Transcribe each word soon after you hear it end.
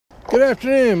Good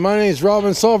afternoon, my name is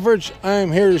Sulfridge. I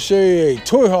am here to show you a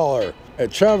toy hauler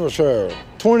at Travel Trailer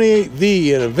 28V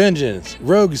in a Vengeance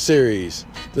Rogue Series.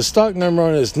 The stock number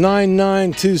on it is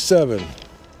 9927.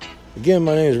 Again,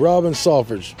 my name is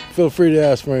Sulfridge. Feel free to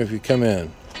ask for me if you come in.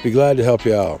 Be glad to help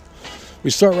you out. We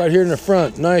start right here in the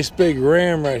front. Nice big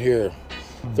ram right here.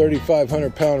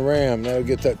 3,500 pound ram. That'll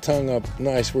get that tongue up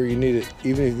nice where you need it.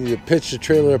 Even if you need to pitch the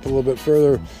trailer up a little bit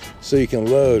further so you can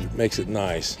load, makes it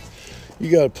nice. You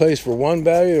got a place for one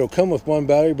battery. It'll come with one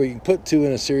battery, but you can put two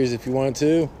in a series if you want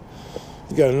to.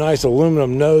 You got a nice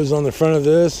aluminum nose on the front of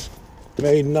this.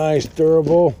 Made nice,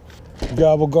 durable.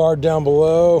 Gravel guard down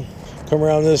below. Come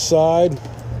around this side.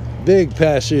 Big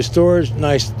passenger storage.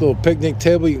 Nice little picnic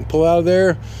table you can pull out of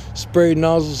there. Spray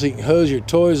nozzle so you can hose your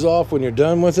toys off when you're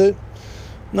done with it.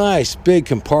 Nice big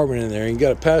compartment in there. You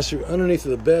got a passenger underneath of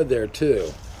the bed there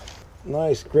too.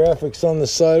 Nice graphics on the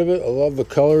side of it. I love the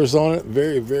colors on it.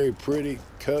 Very, very pretty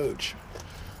coach.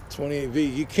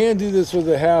 28V. You can do this with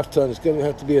a half ton. It's going to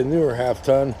have to be a newer half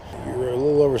ton. You're a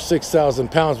little over 6,000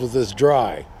 pounds with this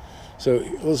dry. So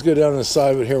let's go down the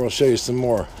side of it here and we'll show you some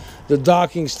more. The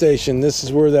docking station. This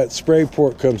is where that spray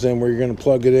port comes in, where you're going to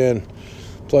plug it in.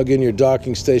 Plug in your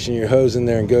docking station, your hose in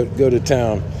there, and go to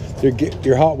town.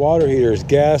 Your hot water heater is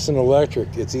gas and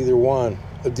electric. It's either one.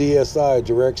 A DSI,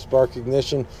 direct spark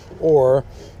ignition, or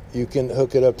you can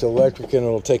hook it up to electric and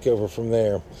it'll take over from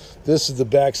there. This is the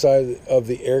backside of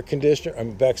the air conditioner.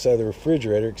 Backside of the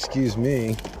refrigerator, excuse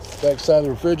me. Backside of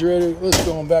the refrigerator. Let's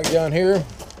go on back down here.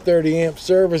 30 amp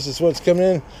service is what's coming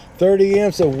in. 30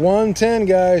 amps of 110,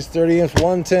 guys. 30 amps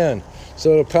 110.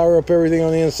 So it'll power up everything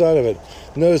on the inside of it.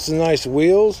 Notice the nice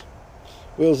wheels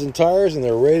and tires, and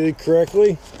they're rated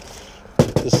correctly.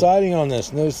 The siding on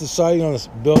this, notice the siding on this,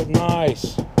 built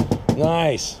nice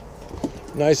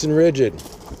and rigid.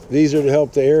 These are to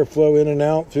help the air flow in and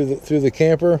out through the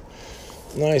camper.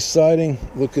 Nice siding.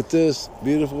 Look at this,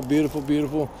 beautiful, beautiful,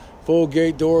 beautiful. Full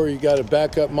gate door. You got a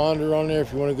backup monitor on there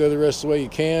if you want to go the rest of the way. You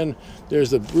can.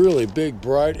 There's a really big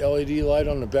bright LED light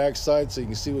on the back side, so you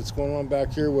can see what's going on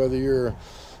back here, whether you're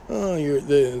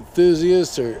the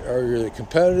enthusiast or you're the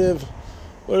competitive,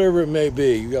 whatever it may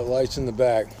be. You got lights in the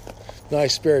back.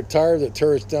 Nice spare tire that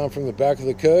turrets down from the back of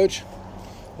the coach.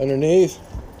 Underneath,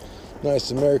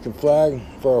 nice American flag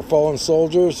for our fallen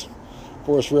soldiers.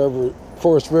 Forest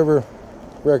River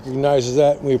recognizes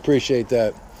that, and we appreciate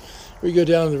that. We go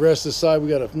down to the rest of the side. We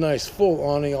got a nice full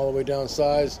awning all the way down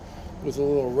sides with a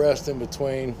little rest in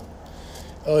between.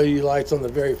 LED lights on the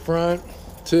very front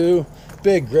too.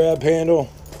 Big grab handle.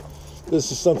 This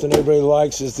is something everybody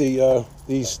likes, is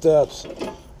these steps.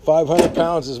 500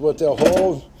 pounds is what they'll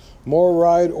hold. More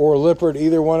Ride or Lippert,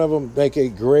 either one of them make a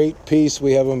great piece.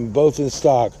 We have them both in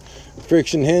stock.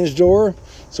 Friction hinge door,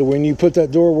 so when you put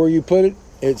that door where you put it,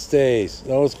 it stays.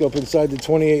 Now let's go up inside the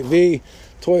 28V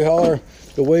toy hauler.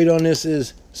 The weight on this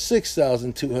is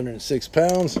 6,206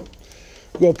 pounds.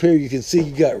 Go up here, you can see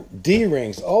you got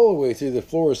D-rings all the way through the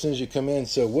floor as soon as you come in,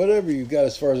 so whatever you've got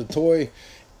as far as a toy,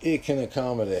 it can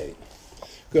accommodate.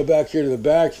 Go back here to the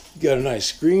back, you got a nice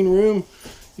screen room.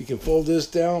 You can fold this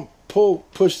down,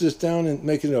 push this down and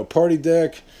make it a party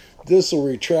deck. This will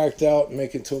retract out and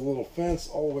make it to a little fence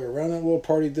all the way around that little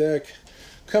party deck.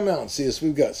 Come out and see us.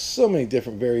 We've got so many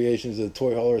different variations of the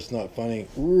toy hauler. It's not funny.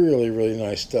 Really, really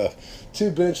nice stuff.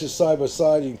 Two benches side by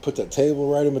side. You can put that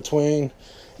table right in between.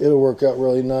 It'll work out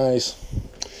really nice.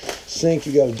 Sink.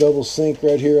 You got a double sink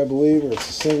right here, I believe, or it's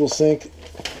a single sink.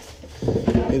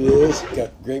 It is. Got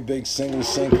a great big single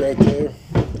sink right there.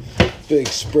 Big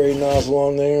spray nozzle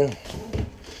on there.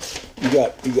 You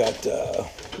got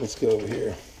let's go over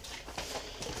here.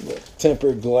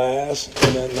 Tempered glass.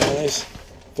 Isn't that nice?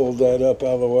 Fold that up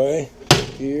out of the way.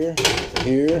 Here,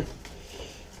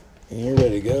 and you're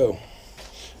ready to go.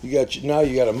 Now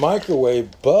you got a microwave,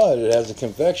 but it has a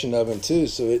convection oven too,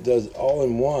 so it does all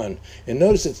in one. And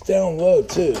notice it's down low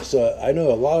too. So I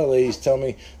know a lot of ladies tell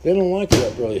me they don't like it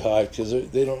up really high because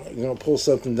they're going to pull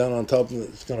something down on top of it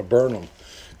that's going to burn them.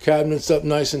 Cabinets up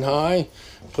nice and high.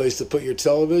 Place to put your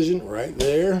television right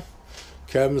there.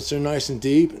 Cabinets are nice and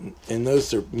deep, and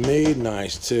those are made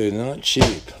nice too, not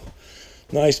cheap.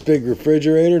 Nice big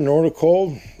refrigerator, Nordic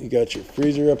cold. You got your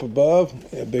freezer up above.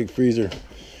 Yeah, big freezer,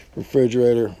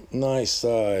 refrigerator, nice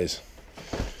size.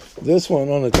 This one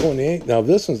on the 28. Now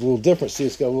this one's a little different. See,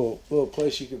 it's got a little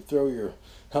place you can throw your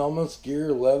helmets,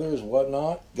 gear, leathers,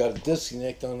 whatnot. Got a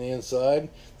disconnect on the inside.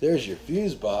 There's your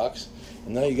fuse box,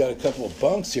 and now you got a couple of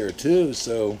bunks here too.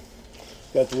 So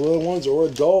got the little ones or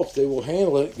adults, they will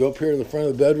handle it. Go up here to the front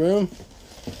of the bedroom.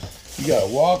 You got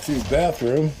a walk-through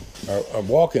bathroom, or a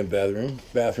walk-in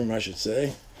bathroom I should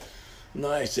say.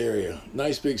 Nice area.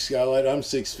 Nice big skylight. I'm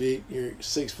 6 feet. You're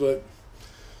 6 foot,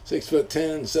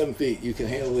 6'10", 7 feet. You can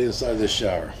handle the inside of this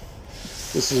shower.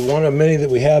 This is one of many that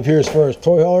we have here as far as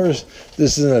toy haulers.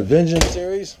 This is an Vengeance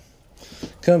series.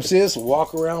 Come see us,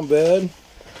 walk around bed.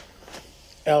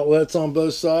 Outlets on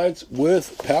both sides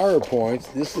with power points.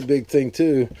 This is a big thing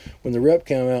too. When the rep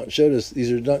came out and showed us,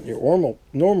 these are not your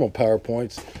normal power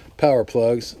points, power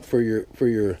plugs for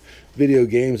your video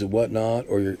games and whatnot,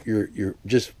 or your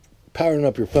just powering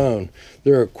up your phone.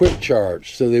 They're a quick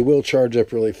charge, so they will charge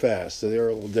up really fast. So they're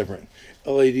a little different.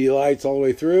 LED lights all the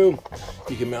way through.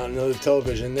 You can mount another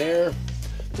television there.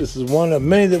 This is one of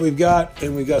many that we've got,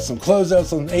 and we've got some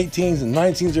closeouts on 18s and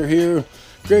 19s are here.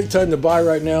 Great time to buy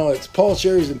right now. It's Paul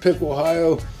Sherry's in Piqua,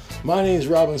 Ohio. My name is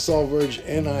Robin Sulfridge,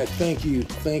 and I thank you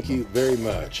very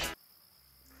much.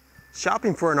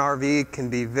 Shopping for an RV can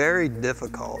be very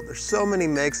difficult. There's so many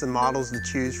makes and models to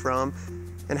choose from,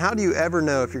 and how do you ever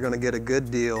know if you're going to get a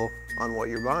good deal on what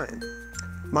you're buying?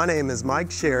 My name is Mike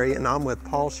Sherry, and I'm with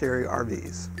Paul Sherry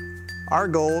RVs. Our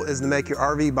goal is to make your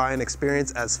RV buying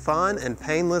experience as fun and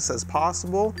painless as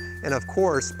possible, and of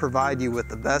course, provide you with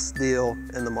the best deal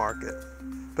in the market.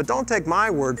 But don't take my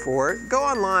word for it. Go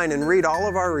online and read all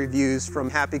of our reviews from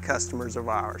happy customers of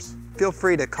ours. Feel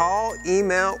free to call,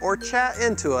 email, or chat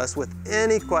into us with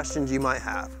any questions you might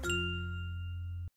have.